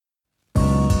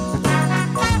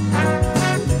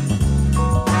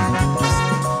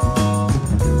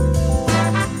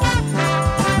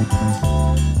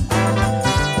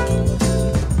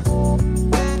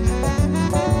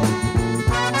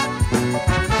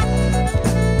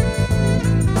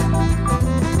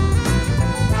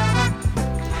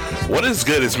What is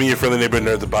good? It's me, your friendly neighbor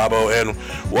nerd, the Bobo, and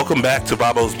welcome back to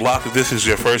Bobo's Block. If this is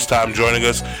your first time joining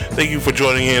us, thank you for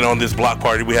joining in on this block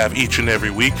party we have each and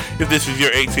every week. If this is your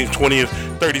 18th, 20th,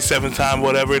 37th time,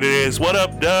 whatever it is, what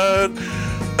up, Doug?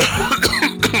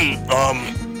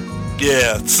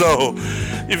 So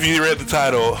if you read the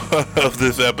title of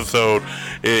this episode,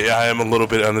 I am a little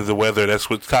bit under the weather. That's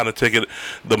what's kind of taken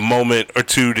the moment or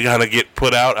two to kind of get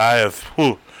put out. I have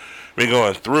been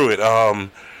going through it.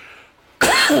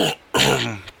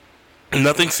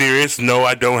 Nothing serious. No,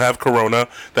 I don't have corona.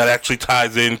 That actually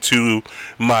ties into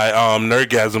my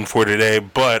nerdgasm for today.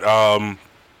 But I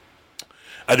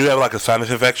do have like a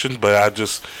sinus infection, but I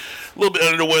just a little bit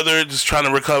under the weather, just trying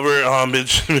to recover.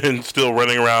 Been still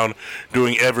running around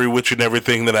doing every which and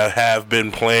everything that I have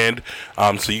been planned.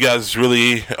 So you guys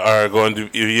really are going to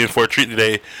be in for a treat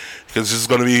today, because this is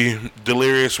going to be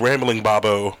delirious rambling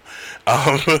Bobo.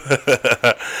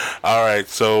 Alright,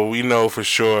 so we know for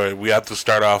sure we have to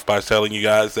start off by telling you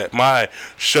guys that my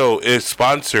show is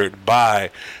sponsored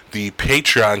by the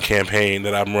Patreon campaign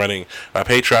that I'm running. My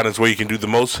Patreon is where you can do the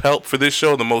most help for this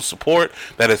show, the most support.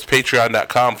 That is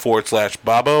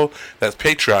patreon.com/Bobo. That's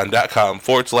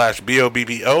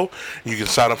patreon.com/BOBBO. You can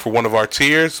sign up for one of our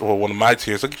tiers, or one of my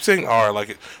tiers. I keep saying our,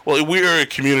 like, well, we are a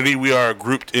community. We are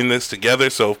grouped in this together,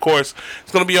 so of course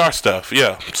it's going to be our stuff.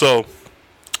 Yeah, so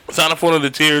sign up for one of the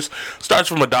tiers. Starts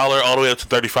from $1 all the way up to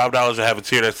 $35. I have a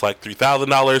tier that's like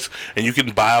 $3,000, and you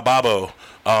can buy a Bobo.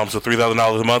 So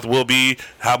 $3,000 a month will be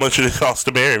how much it costs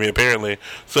to marry me, apparently.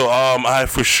 So I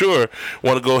for sure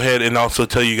want to go ahead and also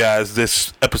tell you guys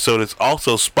this episode is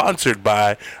also sponsored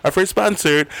by, our first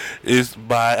sponsored is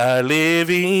by our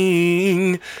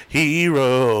Living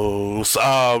Heroes.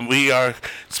 We are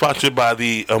sponsored by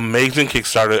the amazing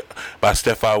Kickstarter by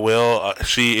Stephi Will.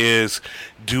 She is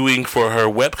doing for her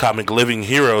webcomic Living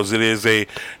Heroes. It is a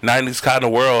 90s kind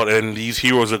of world, and these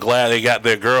heroes are glad they got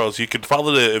their girls. You can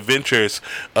follow the adventures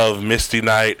of Misty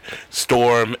Knight,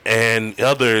 Storm, and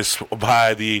others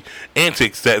by the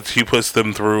antics that she puts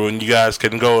them through, and you guys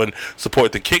can go and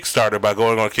support the Kickstarter by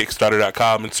going on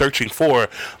Kickstarter.com and searching for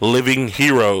Living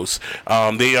Heroes.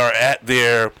 They are at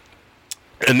their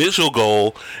initial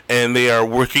goal, and they are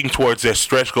working towards their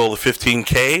stretch goal of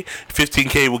 15K.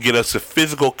 15K will get us a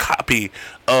physical copy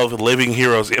of Living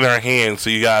Heroes in our hands, so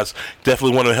you guys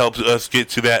definitely want to help us get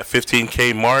to that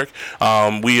 15K mark.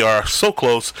 We are so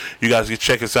close. You guys can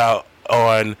check us out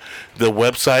on the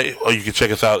website, or you can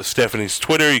check us out at Stephanie's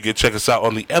Twitter. You can check us out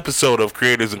on the episode of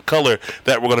Creators in Color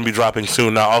that we're going to be dropping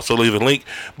soon. I'll also leave a link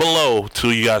below so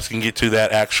you guys can get to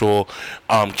that actual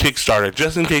Kickstarter,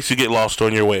 just in case you get lost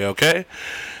on your way, okay?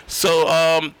 So,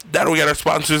 now that we got our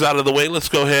sponsors out of the way, let's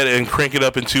go ahead and crank it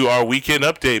up into our weekend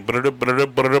update.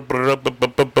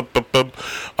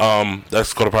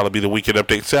 That's going to probably be the weekend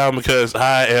update sound, because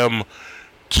I am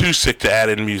too sick to add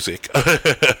in music.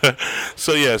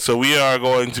 So we are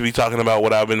going to be talking about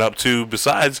what I've been up to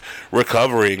besides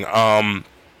recovering.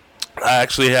 I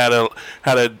actually had a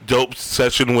dope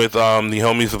session with the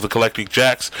homies of the Collecting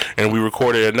Jacks, and we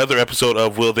recorded another episode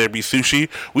of Will There Be Sushi.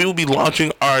 We will be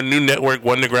launching our new network,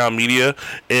 Wonderground Media,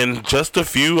 in just a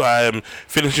few. I am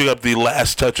finishing up the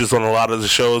last touches on a lot of the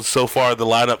shows. So far, the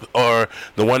lineup, or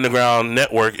the Wonderground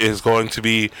network, is going to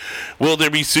be Will There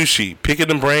Be Sushi, Picking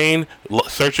the Brain,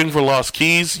 Searching for Lost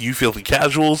Keys, You Filthy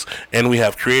Casuals, and we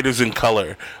have Creators in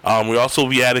Color. We also will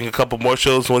be adding a couple more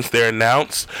shows once they're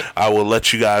announced. I will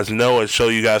let you guys know and show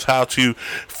you guys how to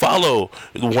follow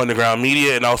the Wonderground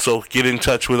Media, and also get in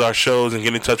touch with our shows and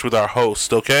get in touch with our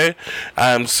host, okay?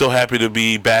 I'm so happy to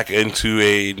be back into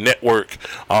a network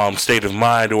state of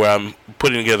mind where I'm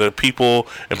putting together people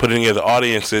and putting together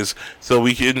audiences so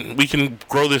we can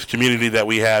grow this community that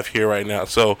we have here right now.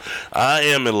 So I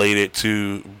am elated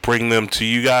to bring them to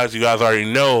you guys. You guys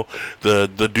already know the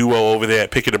duo over there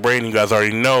at Picking the Brain. You guys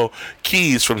already know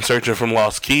Keys from Searching for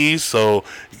Lost Keys. So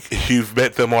you've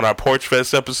met them on our Porch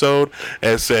Fest episode,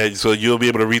 and said, so you'll be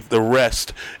able to read the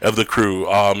rest of the crew.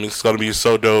 It's going to be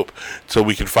so dope, so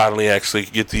we can finally actually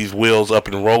get these wheels up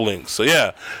and rolling. So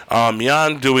yeah,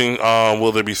 beyond doing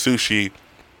Will There Be Sushi,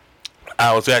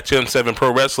 I was at Gen 7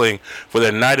 Pro Wrestling for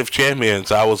their Night of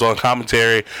Champions. I was on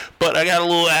commentary, but I got a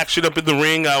little action up in the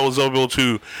ring. I was able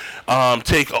to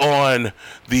take on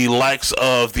the likes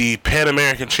of the Pan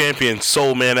American champion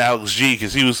Soul Man Alex G,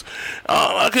 because he was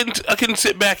I couldn't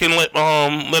sit back and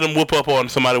let him whoop up on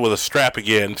somebody with a strap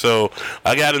again. So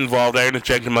I got involved. I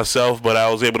interjected myself, but I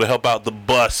was able to help out the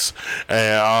bus.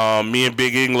 And me and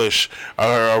Big English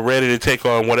are ready to take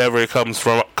on whatever it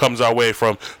comes our way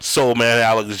from Soul Man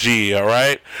Alex G. All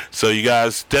right? So you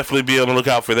guys definitely be on the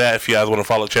lookout for that. If you guys want to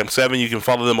follow Champ7, you can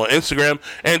follow them on Instagram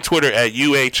and Twitter at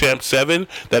UAChamp7.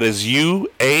 That is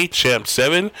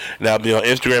UAChamp7. Now be on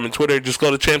Instagram and Twitter. Just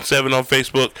go to Champ7 on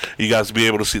Facebook. You guys will be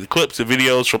able to see the clips and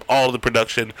videos from all of the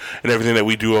production and everything that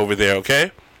we do over there,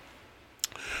 okay?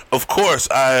 Of course,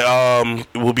 I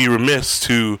will be remiss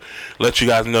to let you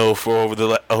guys know for over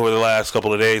the last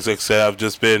couple of days. Like I said, I've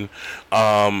just been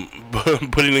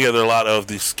putting together a lot of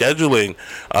the scheduling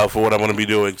for what I'm going to be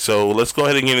doing. So let's go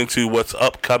ahead and get into what's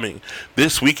upcoming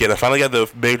this weekend. I finally got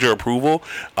the major approval.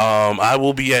 I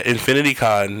will be at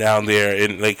InfinityCon down there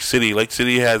in Lake City. Lake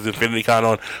City has InfinityCon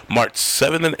on March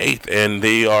 7th and 8th, and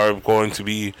they are going to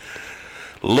be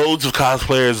loads of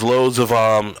cosplayers, loads of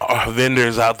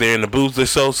vendors out there in the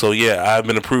booths so yeah, I've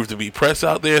been approved to be press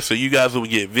out there, so you guys will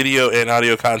get video and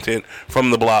audio content from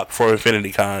the block for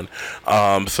InfinityCon.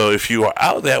 So if you are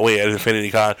out that way at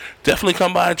InfinityCon, definitely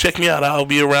come by and check me out. I'll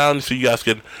be around so you guys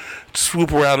can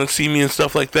swoop around and see me and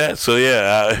stuff like that. So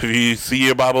yeah, if you see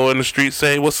your Bobo in the street,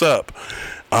 say what's up.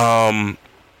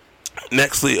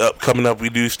 Nextly coming up, we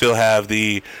do still have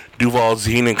the Duval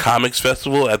Zine and Comics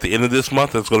Festival at the end of this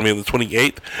month. That's going to be on the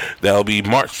 28th. That'll be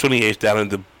March 28th down in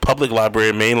the Public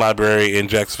Library, main library in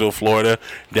Jacksonville, Florida,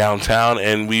 downtown.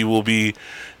 And we will be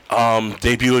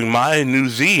debuting my new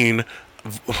zine,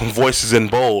 Voices in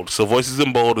Bold. So Voices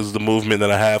in Bold is the movement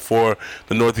that I have for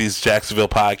the Northeast Jacksonville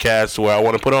podcast, where I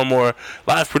want to put on more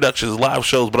live productions, live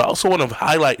shows, but I also want to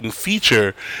highlight and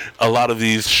feature a lot of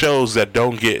these shows that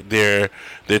don't get their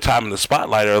time in the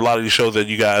spotlight, or a lot of these shows that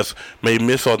you guys may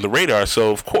miss on the radar.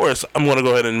 So of course I'm going to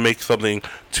go ahead and make something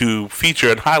to feature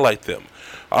and highlight them.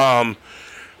 Oh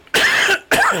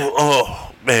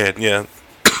man, yeah.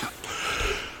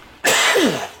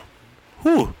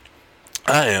 Whew.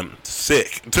 I am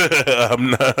sick. I'm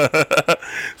not.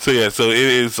 So yeah, so it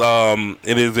is a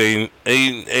limited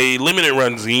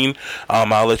run zine.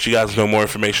 I'll let you guys know more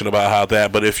information about how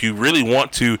that. But if you really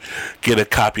want to get a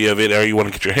copy of it, or you want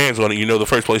to get your hands on it, the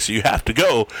first place you have to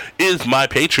go is my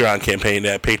Patreon campaign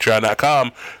at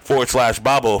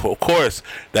patreon.com/Bobo. Of course,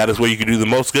 that is where you can do the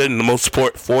most good and the most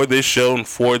support for this show and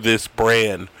for this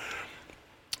brand.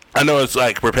 I know it's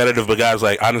like repetitive, but guys,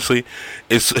 like honestly,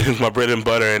 it's my bread and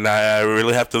butter, and I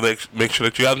really have to make sure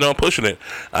that you guys know I'm pushing it.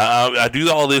 I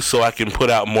do all this so I can put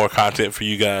out more content for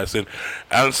you guys, and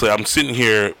honestly, I'm sitting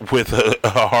here with a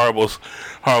horrible,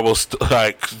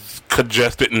 like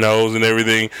congested nose and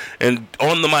everything, and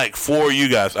on the mic for you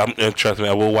guys. And trust me,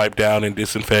 I will wipe down and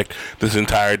disinfect this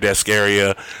entire desk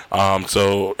area,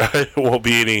 so there won't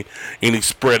be any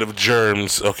spread of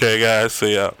germs. Okay, guys. So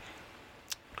yeah.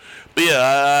 But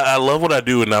yeah, I love what I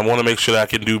do, and I want to make sure that I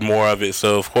can do more of it.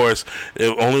 So, of course,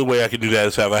 the only way I can do that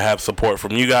is if I have support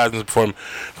from you guys and from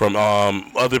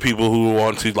other people who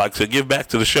want to give back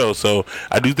to the show. So,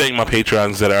 I do thank my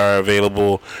patrons that are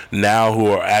available now, who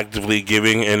are actively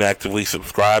giving and actively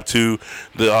subscribed to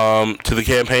the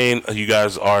campaign. You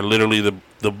guys are literally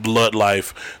the blood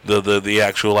life, the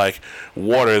actual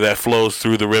water that flows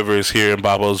through the rivers here in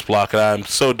Bobo's block, and I'm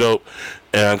so dope.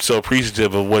 And I'm so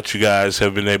appreciative of what you guys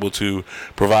have been able to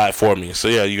provide for me. So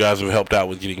yeah, you guys have helped out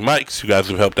with getting mics. You guys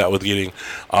have helped out with getting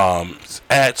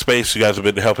ad space. You guys have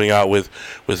been helping out with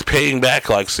paying back,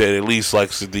 like I said, at least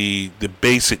the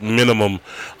basic minimum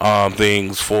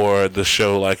things for the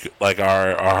show, like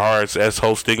our hearts as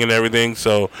hosting and everything.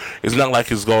 So it's not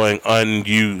like it's going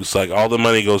unused. Like all the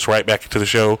money goes right back into the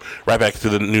show, right back into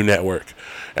the new network.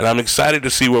 And I'm excited to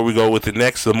see where we go with it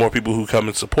next. The more people who come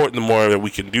and support, the more that we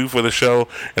can do for the show.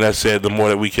 And I said, the more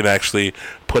that we can actually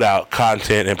put out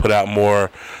content and put out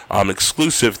more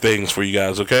exclusive things for you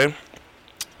guys, okay?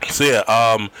 So yeah,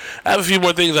 I have a few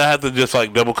more things I have to just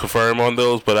double confirm on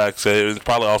those, but like I said, it's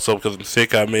probably also because I'm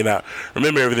sick. I may not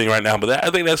remember everything right now, but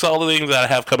I think that's all the things that I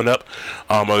have coming up,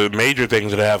 or the major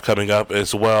things that I have coming up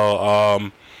as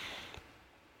well.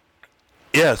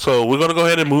 Yeah, so we're going to go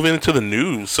ahead and move into the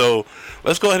news. So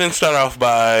let's go ahead and start off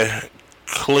by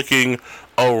clicking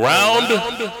around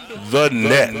the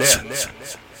net.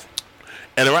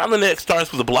 And around the net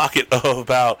starts with a blocket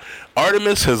about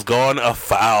Artemis has gone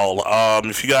afoul.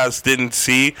 If you guys didn't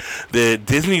see,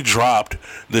 Disney dropped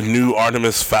the new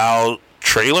Artemis Fowl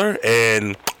trailer,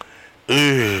 and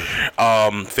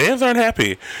fans aren't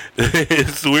happy.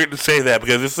 It's weird to say that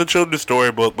because it's a children's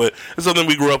storybook, but it's something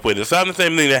we grew up with. It's not the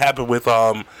same thing that happened with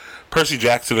Percy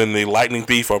Jackson and the Lightning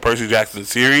Thief or Percy Jackson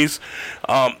series.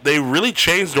 They really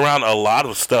changed around a lot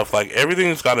of stuff.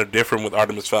 Everything's kind of different with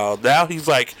Artemis Fowl. Now he's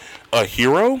a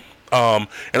hero. And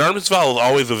Artemis Fowl was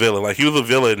always a villain. He was a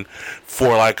villain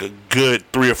for a good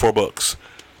 3 or 4 books.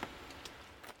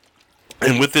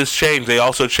 And with this change, they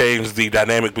also changed the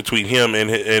dynamic between him and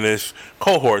his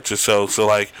cohorts or so. So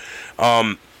like,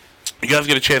 you guys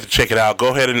get a chance to check it out. Go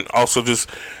ahead and also just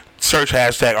search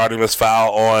hashtag Artemis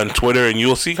Fowl on Twitter, and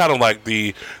you'll see kind of like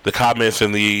the comments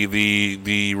and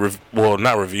well,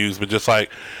 not reviews, but just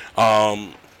like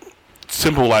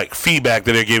simple like feedback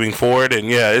that they're giving for it. And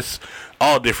yeah, it's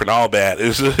all different, all bad.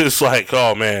 It's like,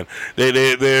 oh man, they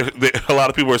a lot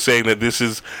of people are saying that this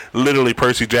is literally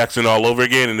Percy Jackson all over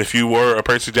again. And if you were a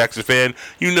Percy Jackson fan,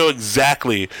 you know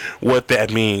exactly what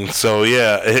that means. So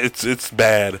yeah, it's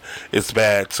bad. It's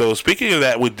bad. So speaking of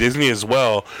that, with Disney as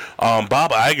well,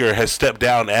 Bob Iger has stepped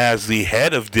down as the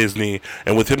head of Disney,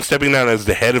 and with him stepping down as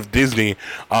the head of Disney,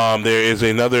 there is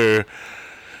another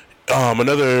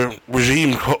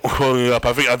regime calling up.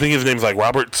 I think his name's like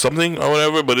Robert something or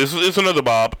whatever, but it's another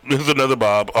Bob. It's another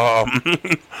Bob.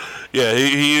 Yeah,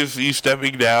 he's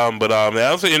stepping down, but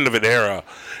that was the end of an era.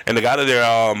 And the guy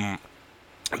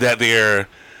that they're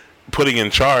putting in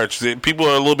charge, people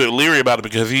are a little bit leery about it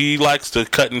because he likes to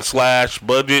cut and slash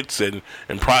budgets and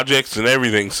projects and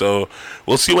everything. So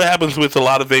we'll see what happens with a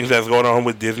lot of things that's going on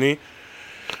with Disney,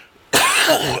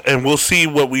 and we'll see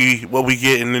what we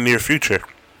get in the near future.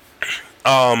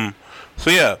 So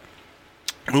yeah,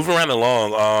 moving right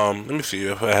along. Let me see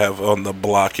if I have on the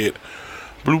block it.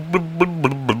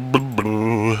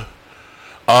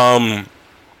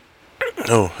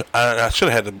 Oh, I should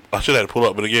have had to pull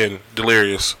up, but again,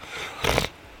 delirious.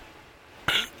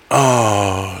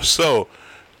 Oh, so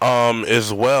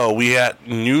as well, we had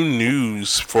new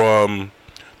news from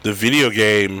the video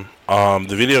game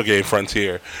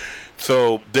Frontier.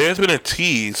 So there's been a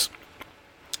tease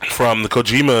from the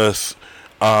Kojima's,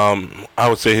 I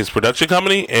would say his production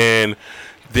company, and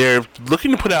they're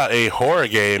looking to put out a horror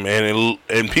game, and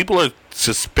people are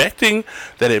suspecting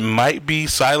that it might be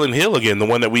Silent Hill again, the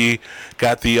one that we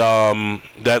got the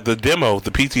demo,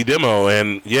 the PT demo,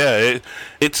 and yeah,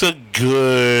 it's a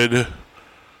good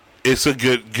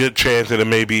chance that it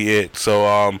may be it.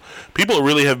 So people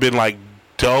really have been like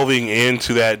delving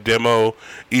into that demo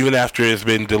even after it's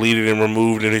been deleted and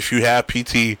removed. And if you have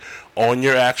PT on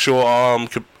your actual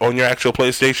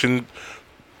PlayStation,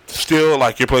 still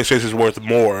like your PlayStation is worth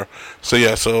more. So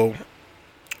yeah, so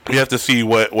we have to see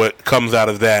what comes out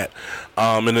of that.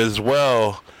 And as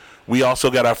well, we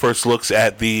also got our first looks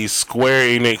at the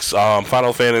Square Enix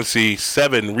Final Fantasy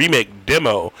VII Remake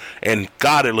demo, and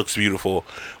God, it looks beautiful.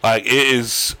 Like, it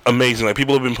is amazing. Like,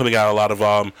 people have been putting out a lot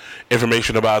of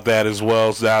information about that as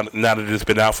well, so now that it's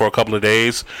been out for a couple of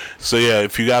days. So yeah,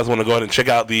 if you guys want to go ahead and check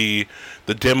out the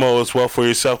demo as well for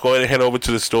yourself, go ahead and head over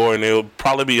to the store, and it'll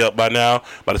probably be up by now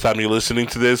by the time you're listening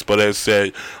to this. But as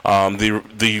I said,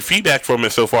 the feedback from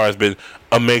it so far has been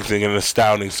amazing and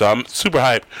astounding. So I'm super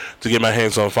hyped to get my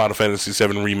hands on Final Fantasy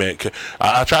VII Remake.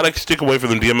 I try to stick away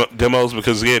from the demos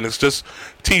because again, it's just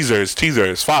teasers,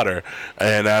 fodder,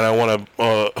 and I want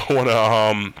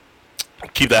to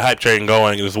keep that hype train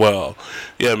going as well.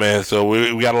 Yeah, man. So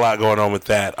we got a lot going on with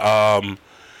that.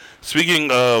 Speaking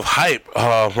of hype,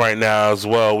 right now as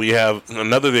well, we have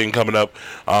another thing coming up.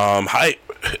 Hype.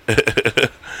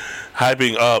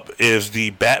 Hyping up is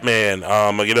the Batman.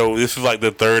 This is like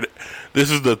the third.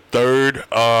 This is the third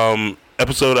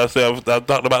episode I've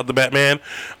talked about the Batman.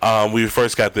 We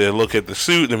first got to look at the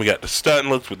suit, then we got the stunt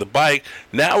looks with the bike.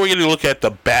 Now we're going to look at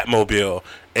the Batmobile.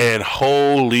 And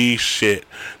holy shit,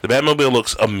 the Batmobile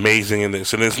looks amazing in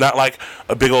this. And it's not like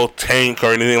a big old tank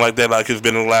or anything like that like it's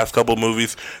been in the last couple of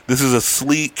movies. This is a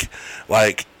sleek,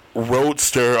 like,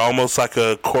 roadster, almost like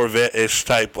a Corvette-ish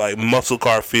type, like, muscle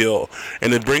car feel.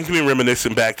 And it brings me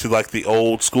reminiscent back to, like, the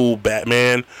old school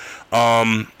Batman.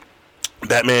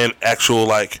 Batman actual,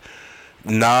 like,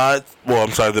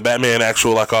 the Batman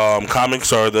actual, like,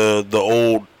 comics or the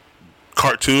old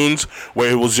cartoons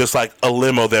where it was just like a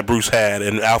limo that Bruce had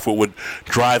and Alfred would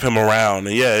drive him around.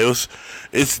 And yeah,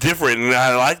 it's different, and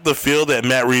I like the feel that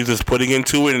Matt Reeves is putting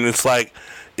into it. And it's like,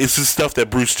 it's the stuff that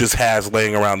Bruce just has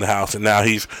laying around the house, and now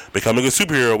he's becoming a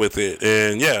superhero with it.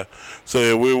 And yeah,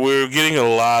 so we're getting a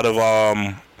lot of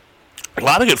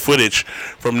good footage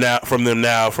from them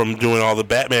doing all the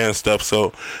Batman stuff.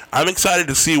 So I'm excited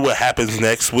to see what happens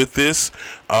next with this.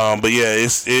 But yeah,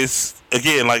 it's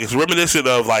again, like, it's reminiscent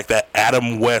of like that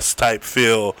Adam West type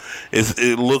feel.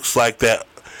 It looks like that.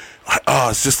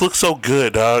 Oh, it just looks so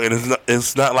good, dog. And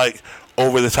it's not like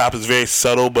over the top. It's very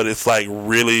subtle, but it's like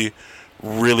really,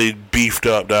 really beefed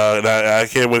up, dog. And I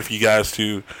can't wait for you guys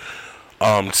to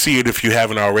see it if you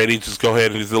haven't already. Just go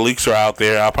ahead, and the leaks are out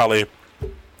there. I'll probably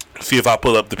see if I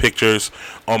pull up the pictures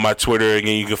on my Twitter.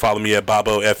 Again, you can follow me at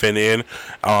BaboFNN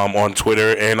on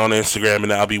Twitter and on Instagram,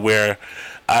 and I'll be where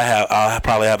I'll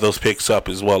probably have those pics up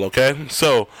as well. Okay,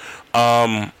 so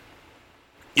Yeah,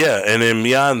 and then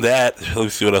beyond that,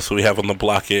 let's see what else we have on the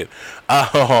blocket.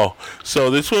 Oh, so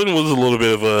this one was a little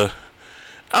bit of a,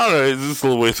 I don't know, it's just a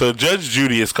little weird. So Judge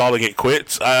Judy is calling it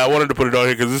quits. I wanted to put it on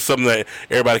here because this is something that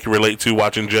everybody can relate to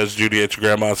watching Judge Judy at your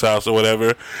grandma's house or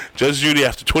whatever. Judge Judy,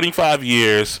 after 25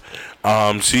 years,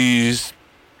 she's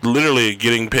literally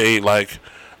getting paid like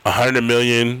 100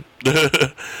 million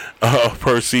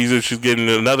per season. She's getting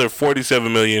another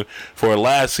 47 million for her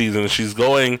last season. She's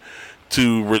going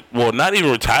to not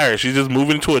even retire. She's just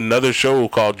moving to another show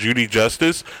called Judy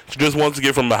Justice. She just wants to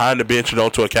get from behind the bench and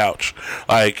onto a couch.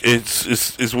 Like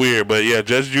it's weird, but yeah,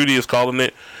 Judge Judy is calling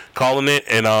it,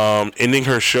 and ending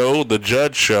her show, the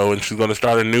Judge Show, and she's going to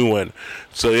start a new one.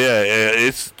 So yeah,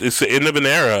 it's the end of an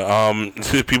era.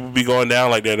 People be going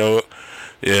down like that though.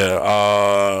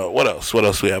 Yeah. What else? What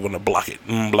else we have on the block it?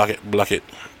 Block it.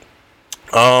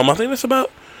 I think that's about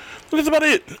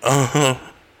it.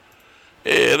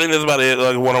 Yeah, I think that's about it.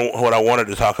 Like what I wanted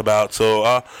to talk about.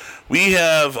 So we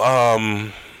have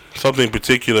something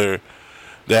particular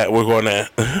that we're going to.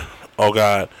 Oh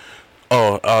God.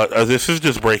 This is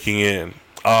just breaking in.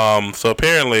 So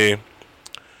apparently,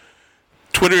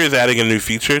 Twitter is adding a new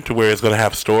feature to where it's going to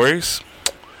have stories.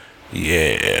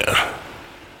 Yeah.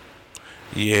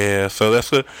 Yeah, so that's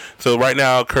good. So right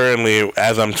now, currently,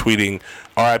 as I'm tweeting,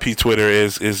 RIP Twitter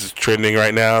is trending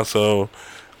right now. So,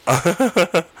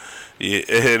 yeah,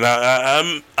 and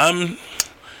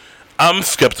I'm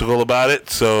skeptical about it.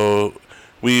 So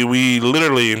we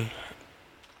literally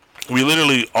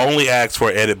only ask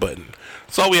for an edit button.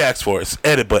 That's all we ask for is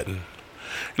edit button.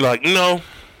 You're like, no,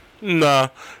 nah,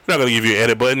 we're not gonna give you an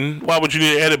edit button. Why would you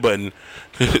need an edit button?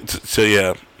 So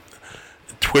yeah,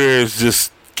 Twitter is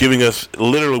just giving us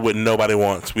literally what nobody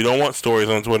wants. We don't want stories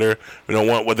on Twitter. We don't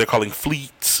want what they're calling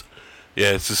fleets.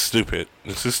 Yeah, it's just stupid.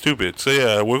 It's just stupid. So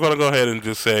yeah, we're gonna go ahead and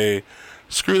just say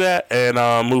screw that and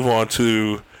move on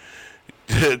to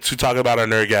to talk about our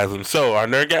nerdgasm. So our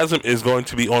nerdgasm is going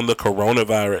to be on the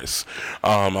coronavirus.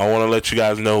 I want to let you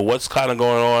guys know what's kind of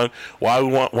going on, why I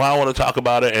want to talk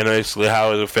about it, and basically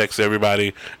how it affects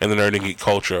everybody in the nerd and geek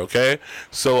culture. Okay,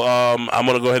 so I'm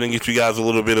gonna go ahead and get you guys a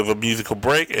little bit of a musical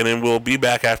break, and then we'll be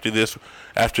back after this.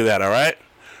 After that, all right.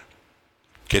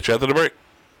 Catch you after the break.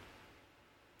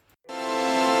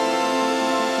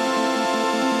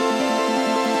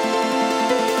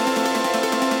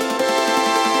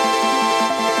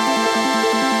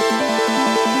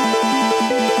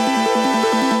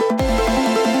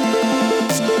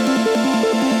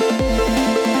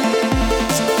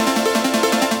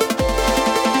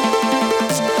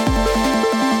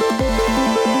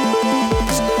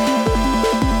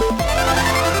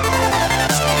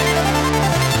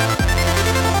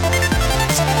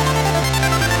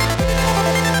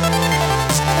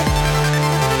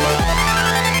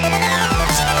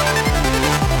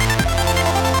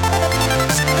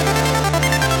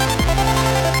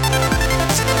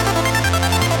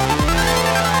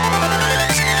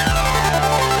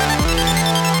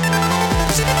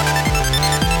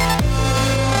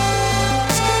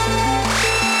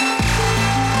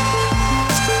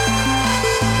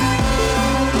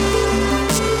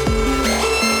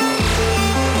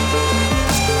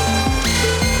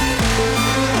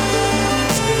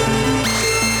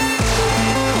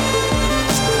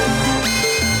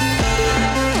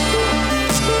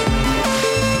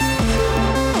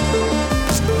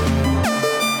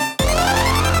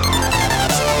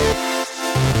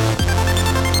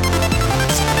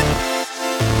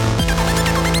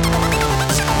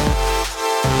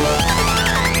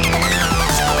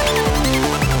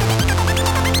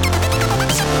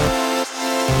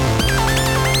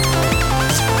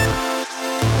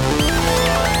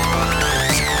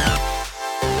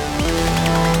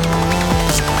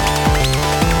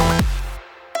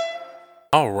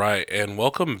 All right, and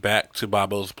welcome back to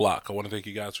Bobo's Block. I want to thank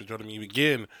you guys for joining me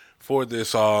again for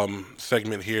this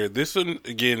segment here. This one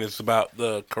again is about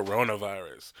the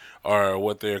coronavirus, or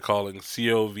what they're calling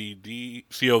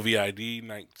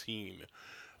COVID-19.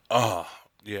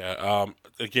 Yeah.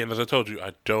 Again, as I told you,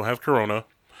 I don't have corona.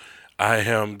 I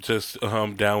am just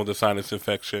down with a sinus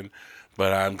infection,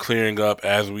 but I'm clearing up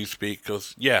as we speak.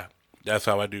 Cause yeah, that's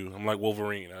how I do. I'm like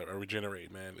Wolverine. I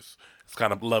regenerate, man. It's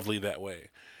kind of lovely that way.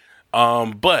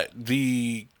 But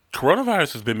the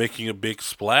coronavirus has been making a big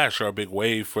splash or a big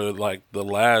wave for like the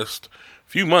last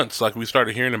few months. Like we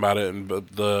started hearing about it in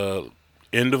the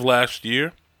end of last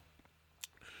year.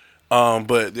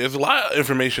 But there's a lot of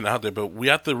information out there, but we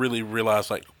have to really realize,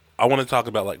 like, I want to talk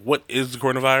about like what is the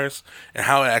coronavirus and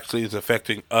how it actually is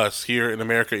affecting us here in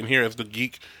America and here as the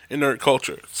geek and nerd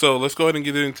culture. So let's go ahead and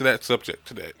get into that subject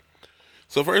today.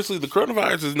 So, firstly, the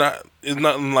coronavirus is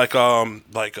nothing like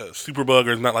like a superbug,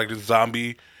 or it's not like the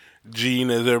zombie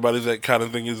gene as everybody's that kind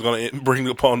of thing is going to bring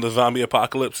upon the zombie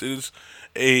apocalypse. It's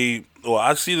I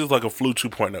see it as like a flu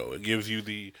 2.0. It gives you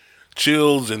the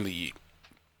chills and the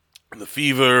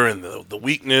fever and the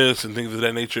weakness and things of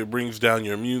that nature. It brings down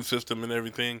your immune system and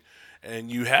everything. And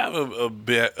you have a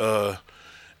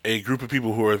group of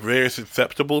people who are very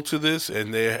susceptible to this,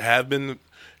 and there have been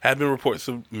many reports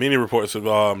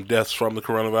of deaths from the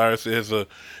coronavirus. It has a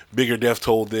bigger death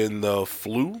toll than the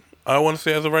flu, I want to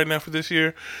say, as of right now for this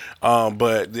year.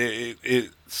 But it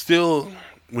still,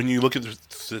 when you look at the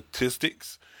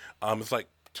statistics, it's like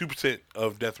 2%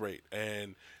 of death rate,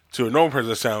 and to a normal person,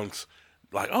 that sounds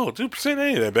like, oh, 2%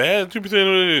 ain't that bad.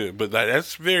 2%, but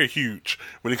that's very huge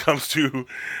when it comes to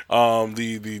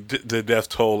the death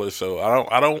toll. Or so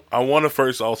I want to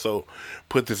first also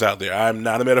put this out there. I'm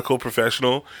not a medical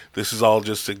professional. This is all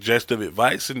just suggestive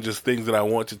advice and just things that I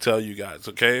want to tell you guys.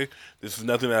 Okay, this is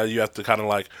nothing that you have to kind of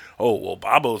like, oh, well,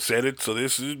 Bobo said it, so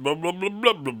this is blah blah blah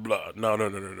blah blah blah. No, no,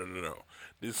 no, no, no, no, no.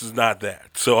 This is not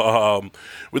that. So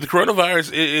with the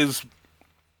coronavirus, it is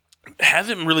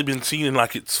hasn't really been seen in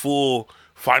like its full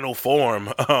final form,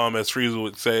 as Frieza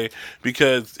would say,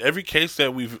 because every case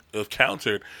that we've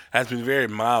encountered has been very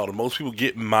mild. Most people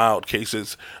get mild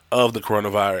cases of the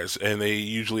coronavirus, and they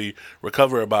usually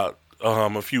recover about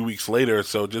a few weeks later.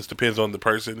 So it just depends on the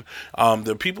person.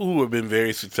 The people who have been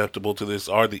very susceptible to this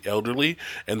are the elderly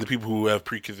and the people who have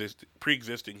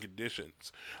pre-existing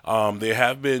conditions. There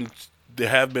have been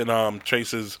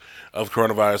traces of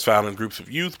coronavirus found in groups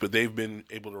of youth, but they've been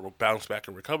able to bounce back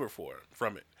and recover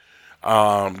from it.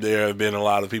 There have been a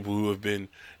lot of people who have been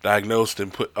diagnosed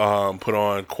and put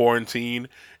on quarantine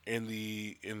in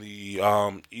the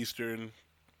eastern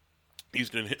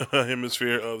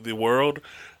hemisphere of the world.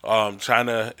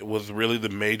 China was really the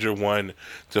major one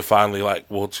to finally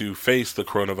to face the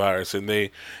coronavirus, and they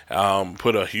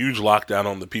put a huge lockdown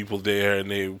on the people there,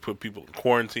 and they put people in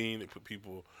quarantine. They put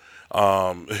people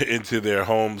into their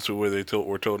homes where they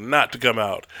were told not to come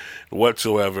out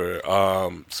whatsoever.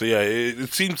 So yeah,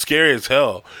 it seemed scary as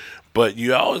hell, but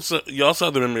you also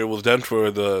have to remember it was done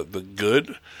for the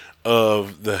good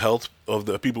of the health of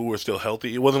the people who were still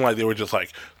healthy. It wasn't like they were just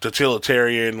like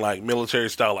totalitarian, like military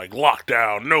style, like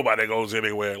lockdown, nobody goes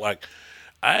anywhere. Like,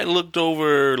 I looked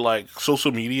over like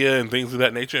social media and things of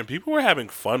that nature, and people were having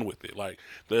fun with it. Like,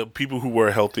 the people who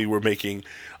were healthy were making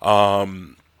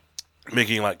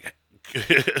like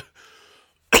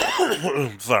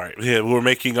sorry, yeah, we were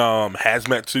making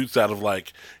hazmat suits out of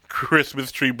like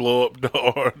Christmas tree blow up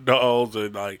dolls,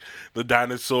 and like the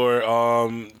dinosaur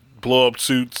blow up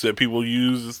suits that people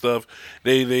use and stuff.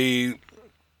 They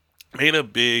made a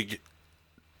big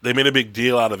they made a big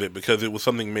deal out of it because it was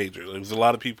something major. There was a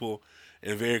lot of people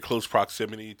in very close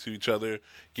proximity to each other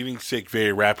getting sick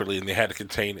very rapidly, and they had to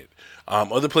contain it.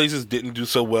 Other places didn't do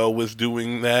so well with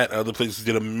doing that. Other places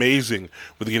did amazing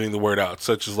with getting the word out,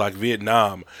 such as like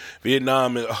Vietnam.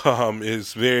 Vietnam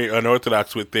is very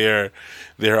unorthodox with their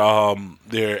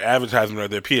advertisement or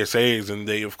their PSAs, and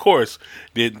they of course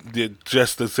did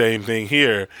just the same thing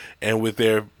here. And with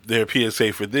their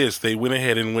PSA for this, they went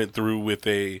ahead and went through with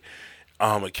a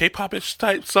K-pop-ish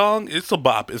type song. It's a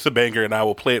bop. It's a banger, and I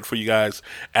will play it for you guys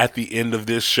at the end of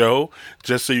this show,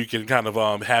 just so you can kind of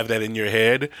have that in your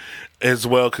head as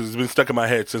well, because it's been stuck in my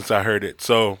head since I heard it.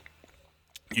 So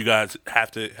you guys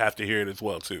have to hear it as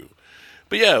well too.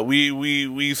 But yeah,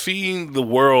 we seen the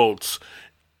world's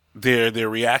their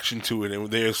reaction to it, and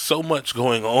there's so much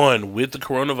going on with the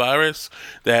coronavirus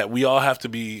that we all have to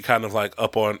be kind of like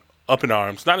up in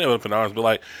arms, not even up in arms, but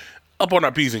like up on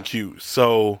our P's and Q's.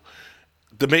 So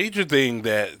the major thing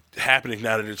that happening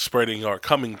now that it's spreading or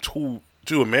coming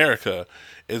to America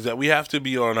is that we have to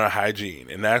be on our hygiene,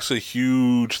 and that's a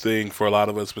huge thing for a lot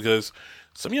of us because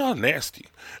some of y'all are nasty.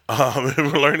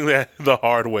 And we're learning that the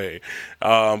hard way.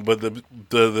 But the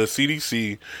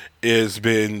CDC has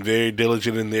been very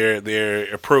diligent in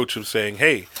their approach of saying,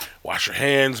 hey, wash your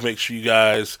hands, make sure you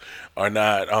guys are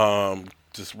not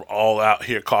just all out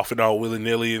here coughing all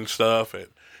willy-nilly and stuff, and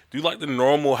do like the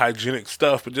normal hygienic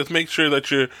stuff, but just make sure that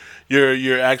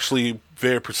you're actually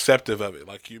very perceptive of it.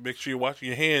 Like, you make sure you're washing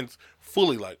your hands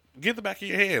fully. Like, get the back of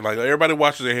your hand. Like, everybody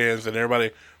washes their hands, and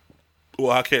everybody.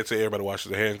 Well, I can't say everybody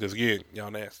washes their hands because again,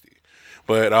 y'all nasty.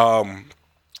 But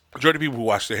majority of people who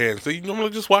wash their hands, they normally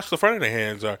just wash the front of their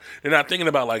hands, or they're not thinking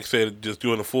about, like I said, just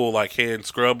doing a full like hand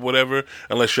scrub, whatever,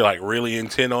 unless you're like really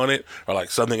intent on it or like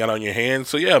something out on your hands.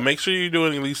 So yeah, make sure you're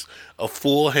doing at least a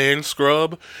full hand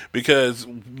scrub, because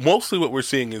mostly what we're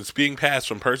seeing is being passed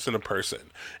from person to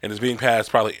person, and it's being passed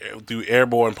probably through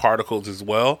airborne particles as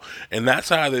well, and that's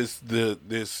how this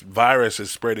virus is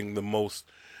spreading the most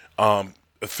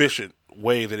efficient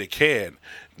way that it can.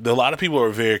 A lot of people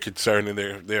are very concerned,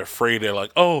 and they're afraid. They're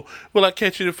like, "Oh, will I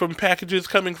catch it from packages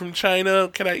coming from China?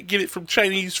 Can I get it from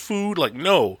Chinese food?" Like,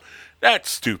 no,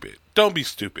 that's stupid. Don't be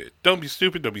stupid. Don't be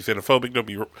stupid. Don't be xenophobic. Don't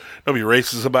be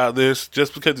racist about this.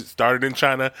 Just because it started in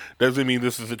China doesn't mean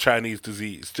this is a Chinese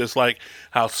disease. Just like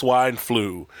how swine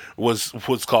flu was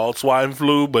called swine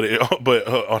flu, but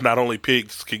not only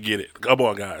pigs could get it. Come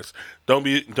on, guys. Don't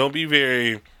be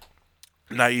very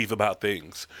naive about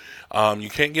things. You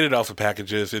can't get it off of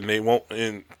packages, and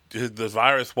the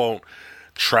virus won't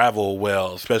travel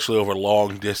well, especially over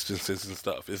long distances and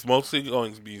stuff. It's mostly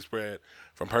going to be spread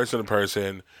from person to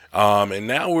person. And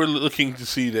now we're looking to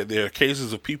see that there are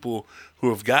cases of people who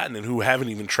have gotten and who haven't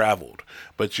even traveled.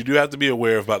 But you do have to be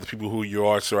aware about the people who you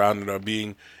are surrounded or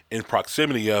being in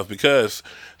proximity of, because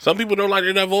some people don't like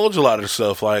to divulge a lot of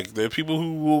stuff. Like, there are people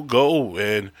who will go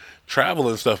and travel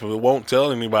and stuff, but won't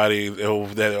tell anybody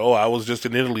that, oh, I was just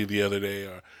in Italy the other day,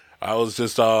 or I was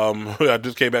just I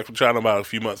just came back from China about a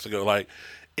few months ago. Like,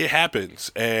 it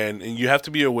happens, and you have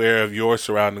to be aware of your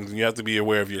surroundings, and you have to be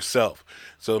aware of yourself.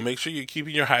 So make sure you're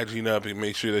keeping your hygiene up, and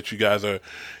make sure that you guys are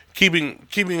keeping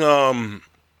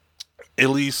at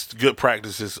least good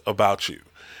practices about you.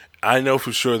 I know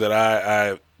for sure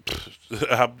that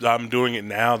I'm doing it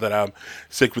now that I'm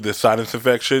sick with this sinus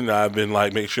infection. I've been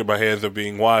like making sure my hands are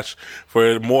being washed for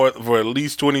at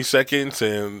least 20 seconds,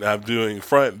 and I'm doing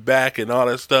front, back, and all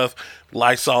that stuff.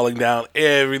 Lysoling down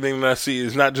everything that I see.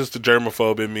 It's not just the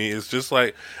germaphobe in me. It's just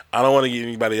like, I don't want to get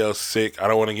anybody else sick. I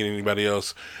don't want to get anybody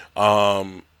else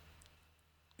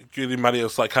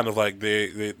like kind of like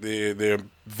they're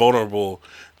vulnerable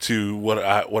to what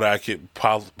I could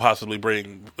possibly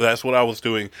bring. That's what I was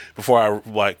doing before I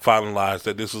like finalized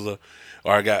that this was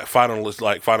I got final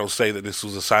say that this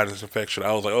was a sinus infection.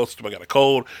 I was like, oh, I got a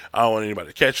cold. I don't want anybody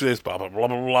to catch this. Blah blah blah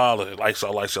blah blah.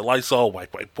 Lysol.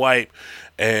 Wipe.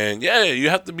 And yeah, you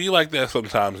have to be like that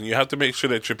sometimes, and you have to make sure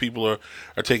that your people are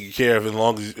taken care of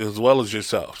as well as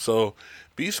yourself. So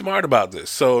be smart about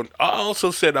this. So I also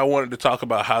said I wanted to talk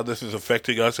about how this is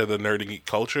affecting us as a nerd and geek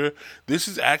culture. This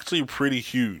is actually pretty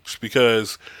huge,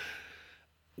 because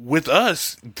with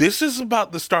us, this is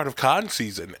about the start of con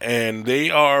season, and they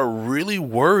are really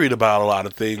worried about a lot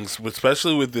of things,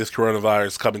 especially with this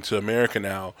coronavirus coming to America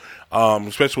now,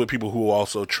 especially with people who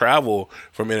also travel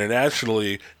from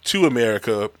internationally to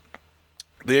America.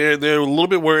 They're a little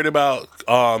bit worried about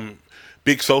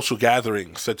big social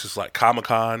gatherings such as like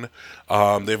Comic-Con.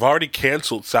 They've already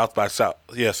canceled South by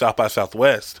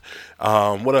Southwest.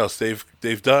 What else?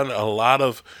 They've done a lot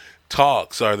of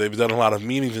talks, or they've done a lot of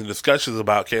meetings and discussions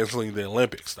about canceling the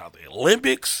Olympics. Now the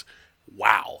Olympics,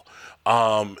 wow.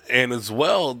 And as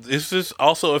well, this is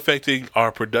also affecting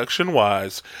our production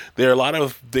wise. There are a lot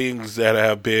of things that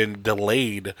have been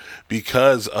delayed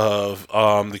because of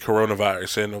the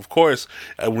coronavirus. And of course,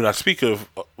 when I speak of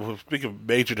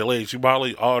major delays, you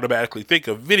probably automatically think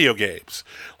of video games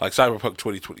like Cyberpunk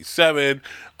 2027,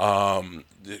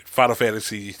 Final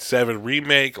Fantasy VII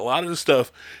Remake. A lot of this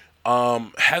stuff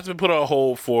has been put on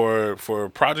hold for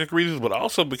project reasons, but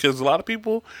also because a lot of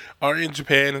people are in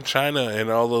Japan and China and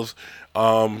all those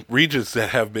regions that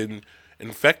have been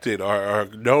infected or are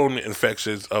known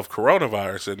infections of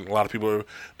coronavirus, and a lot of people have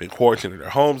been quarantined in their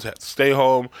homes, had to stay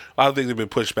home. A lot of things have been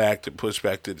pushed back to the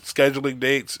scheduling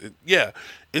dates.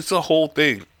 It's a whole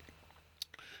thing.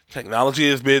 Technology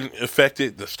has been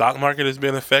affected. The stock market has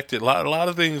been affected. A lot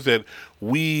of things that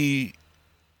we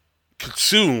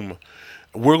consume,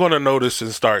 we're going to notice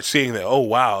and start seeing that, oh,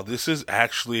 wow, this is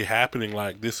actually happening.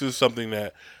 Like, this is something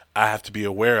that I have to be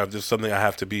aware of. This is something I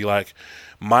have to be, like,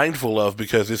 mindful of,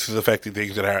 because this is affecting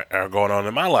things that are going on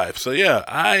in my life. So, yeah,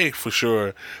 I, for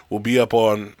sure, will be up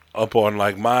on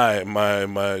like,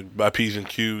 my P's and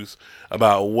Q's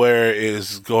about where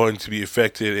is going to be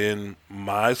affected in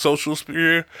my social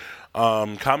sphere.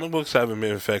 Comic books haven't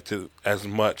been affected as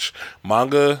much.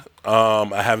 Manga,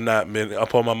 I have not been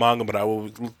up on my manga, but I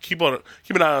will keep an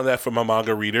eye on that for my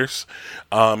manga readers.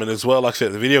 And as well, like I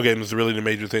said, the video game is really the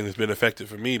major thing that's been affected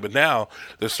for me. But now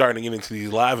they're starting to get into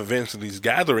these live events and these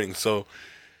gatherings, so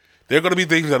there are going to be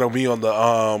things that will be on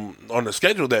the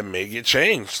schedule that may get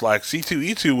changed. Like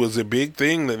C2E2 was a big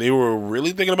thing that they were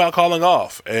really thinking about calling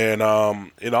off, and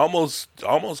it almost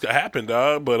happened,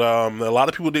 but a lot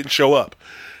of people didn't show up.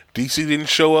 DC didn't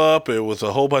show up. It was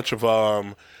a whole bunch of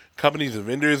companies and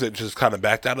vendors that just kind of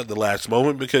backed out at the last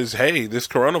moment because hey, this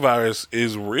coronavirus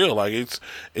is real. Like it's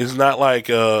not like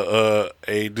a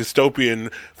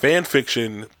dystopian fan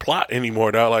fiction plot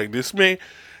anymore. Now, like this may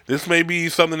be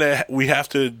something that we have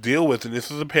to deal with, and this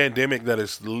is a pandemic that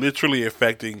is literally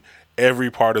affecting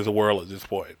every part of the world at this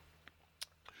point.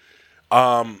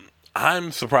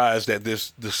 I'm surprised at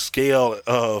the scale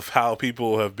of how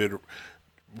people have been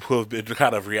who have been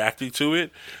kind of reacting to it.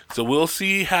 So we'll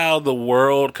see how the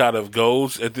world kind of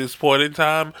goes at this point in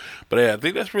time. But yeah, I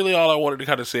think that's really all I wanted to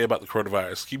kind of say about the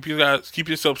coronavirus. Keep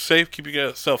yourself safe, keep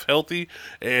yourself healthy,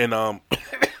 and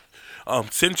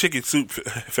send chicken soup,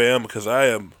 fam, because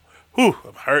I'm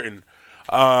hurting.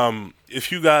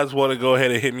 If you guys want to go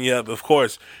ahead and hit me up, of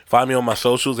course, find me on my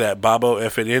socials at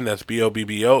BobboFNN. That's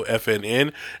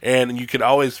BOBBOFNN. And you can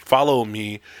always follow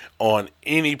me on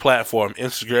any platform,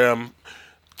 Instagram,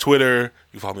 Twitter,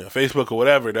 you follow me on Facebook or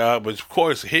whatever, dog. But of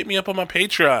course, hit me up on my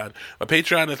Patreon. My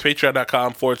Patreon is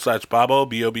patreon.com/Bobbo,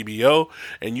 BOBBO,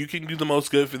 and you can do the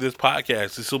most good for this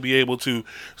podcast. This will be able to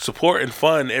support and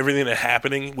fund everything that's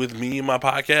happening with me and my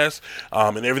podcast,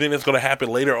 and everything that's going to happen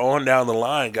later on down the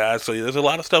line, guys. So there's a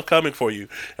lot of stuff coming for you,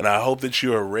 and I hope that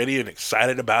you are ready and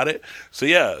excited about it. So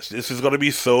yeah, this is going to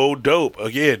be so dope.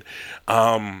 Again,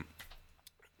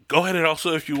 go ahead and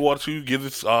also, if you want to, give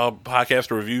this podcast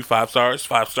a review, 5 stars,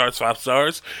 5 stars, 5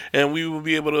 stars, and we will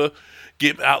be able to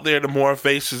get out there to more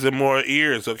faces and more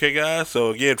ears, okay, guys? So,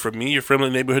 again, from me, your friendly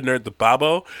neighborhood nerd, the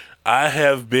Bobbo, I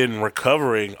have been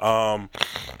recovering. I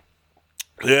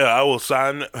will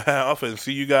sign off and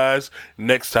see you guys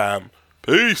next time.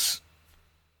 Peace!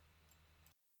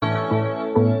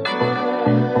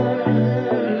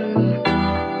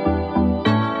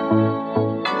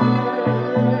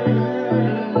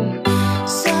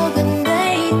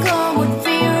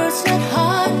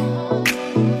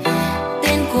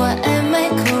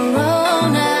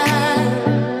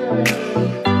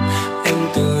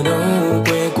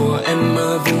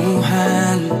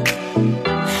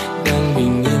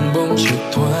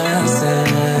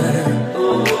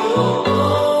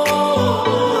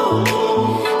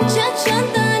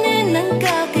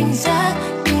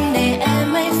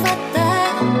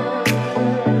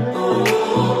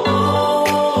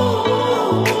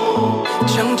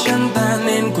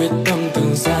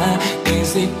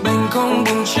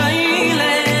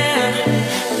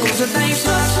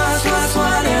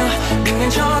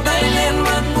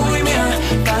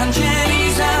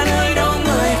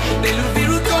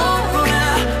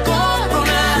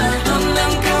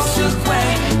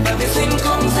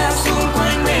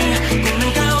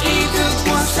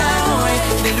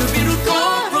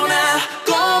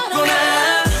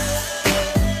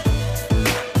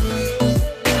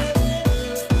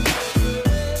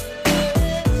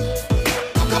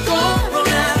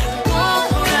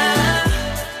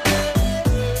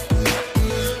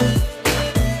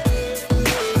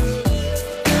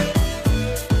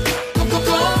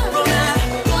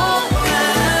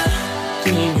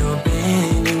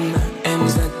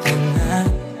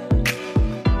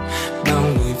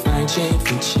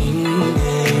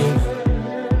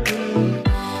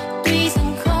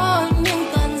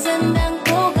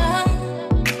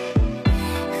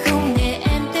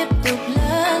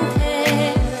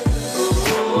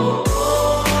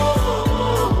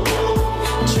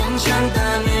 Chẳng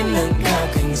ta nên nâng cao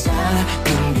cảnh giá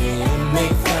đừng để em mê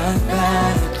phát